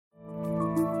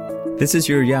This is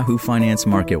your Yahoo Finance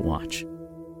Market Watch.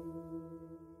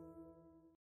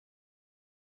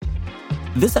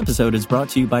 This episode is brought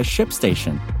to you by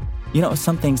ShipStation. You know,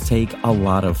 some things take a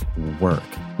lot of work,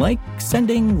 like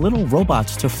sending little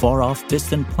robots to far-off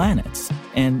distant planets.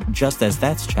 And just as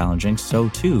that's challenging, so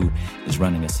too is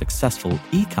running a successful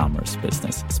e-commerce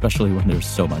business, especially when there's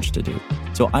so much to do.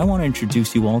 So I want to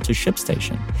introduce you all to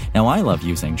ShipStation. Now, I love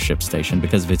using ShipStation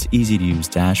because of its easy-to-use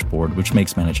dashboard, which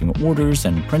makes managing orders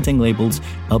and printing labels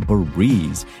a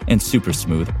breeze and super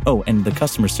smooth. Oh, and the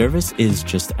customer service is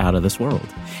just out of this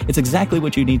world. It's exactly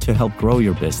what you need to help grow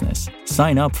your business.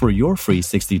 Sign up for your free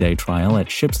 60-day trial at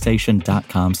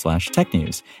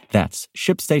shipstation.com/technews. That's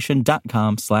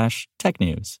shipstation.com/technews.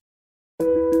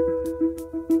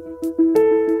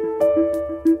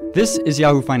 This is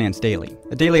Yahoo Finance Daily,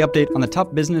 a daily update on the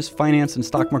top business, finance, and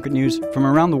stock market news from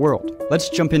around the world. Let's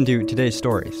jump into today's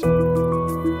stories.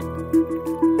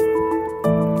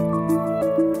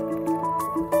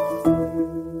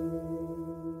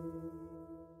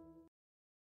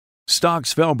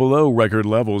 Stocks fell below record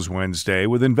levels Wednesday,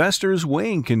 with investors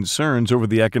weighing concerns over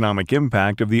the economic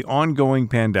impact of the ongoing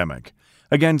pandemic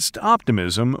against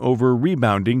optimism over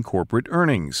rebounding corporate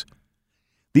earnings.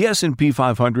 The S&P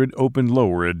 500 opened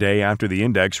lower a day after the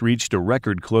index reached a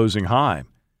record closing high.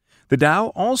 The Dow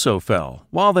also fell,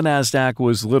 while the Nasdaq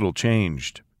was little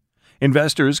changed.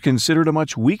 Investors considered a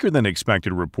much weaker than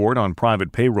expected report on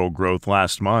private payroll growth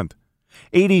last month.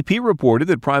 ADP reported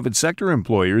that private sector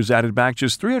employers added back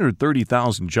just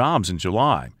 330,000 jobs in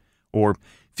July, or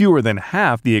fewer than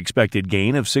half the expected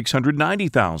gain of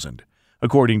 690,000,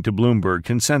 according to Bloomberg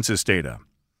consensus data.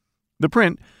 The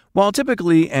print, while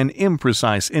typically an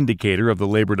imprecise indicator of the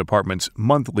Labor Department's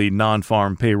monthly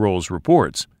non-farm payrolls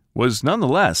reports, was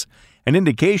nonetheless an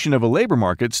indication of a labor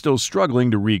market still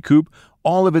struggling to recoup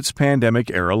all of its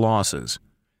pandemic-era losses.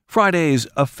 Friday's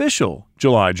official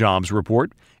July jobs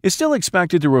report is still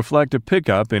expected to reflect a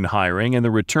pickup in hiring and the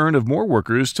return of more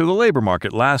workers to the labor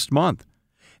market last month,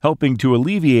 helping to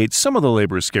alleviate some of the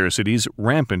labor scarcities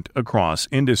rampant across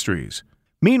industries.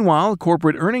 Meanwhile,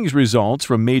 corporate earnings results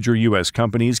from major U.S.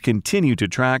 companies continue to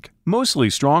track mostly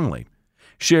strongly.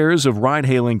 Shares of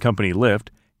ride-hailing company Lyft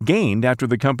gained after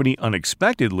the company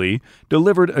unexpectedly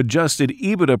delivered adjusted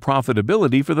EBITDA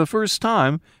profitability for the first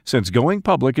time since going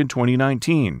public in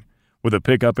 2019, with a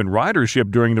pickup in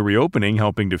ridership during the reopening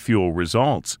helping to fuel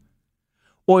results.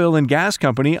 Oil and gas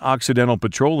company Occidental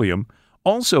Petroleum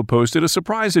also posted a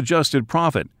surprise-adjusted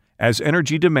profit as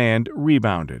energy demand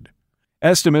rebounded.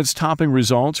 Estimates topping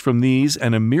results from these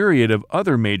and a myriad of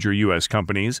other major U.S.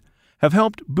 companies have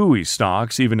helped buoy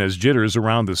stocks even as jitters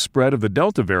around the spread of the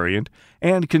Delta variant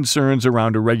and concerns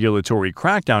around a regulatory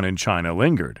crackdown in China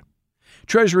lingered.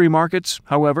 Treasury markets,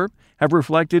 however, have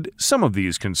reflected some of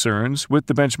these concerns, with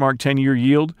the benchmark 10-year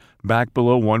yield back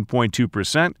below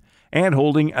 1.2% and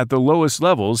holding at the lowest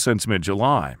levels since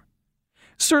mid-July.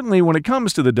 Certainly, when it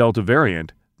comes to the Delta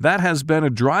variant, that has been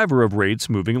a driver of rates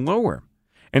moving lower.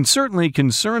 And certainly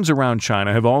concerns around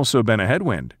China have also been a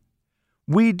headwind.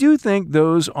 We do think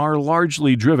those are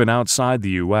largely driven outside the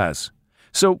U.S.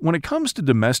 So when it comes to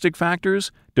domestic factors,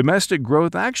 domestic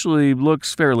growth actually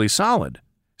looks fairly solid.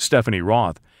 Stephanie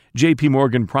Roth, J.P.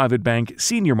 Morgan Private Bank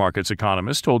senior markets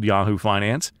economist, told Yahoo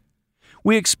Finance,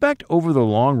 "We expect over the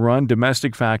long run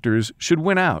domestic factors should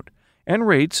win out, and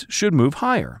rates should move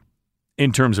higher.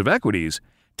 In terms of equities,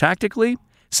 tactically,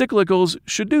 cyclicals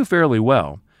should do fairly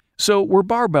well. So we're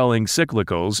barbelling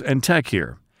cyclicals and tech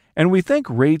here, and we think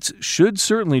rates should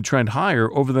certainly trend higher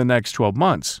over the next 12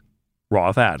 months,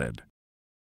 Roth added.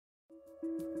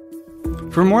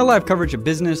 For more live coverage of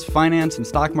business, finance, and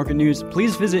stock market news,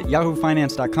 please visit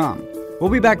yahoofinance.com.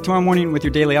 We'll be back tomorrow morning with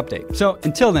your daily update. So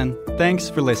until then, thanks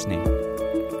for listening.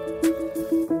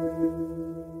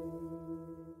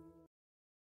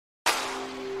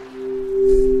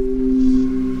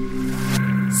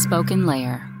 Spoken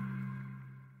Layer.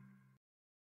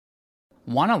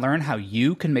 Want to learn how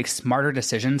you can make smarter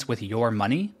decisions with your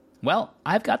money? Well,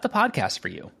 I've got the podcast for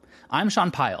you. I'm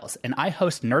Sean Piles, and I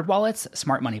host NerdWallet's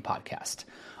Smart Money Podcast.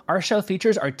 Our show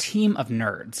features our team of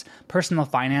nerds, personal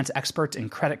finance experts in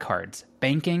credit cards,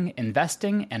 banking,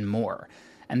 investing, and more.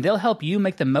 And they'll help you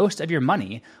make the most of your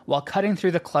money while cutting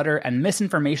through the clutter and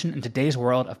misinformation in today's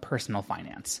world of personal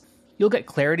finance. You'll get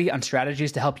clarity on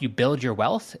strategies to help you build your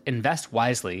wealth, invest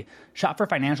wisely, shop for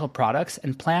financial products,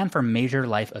 and plan for major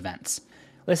life events.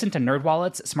 Listen to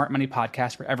NerdWallet's Smart Money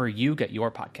Podcast wherever you get your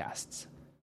podcasts.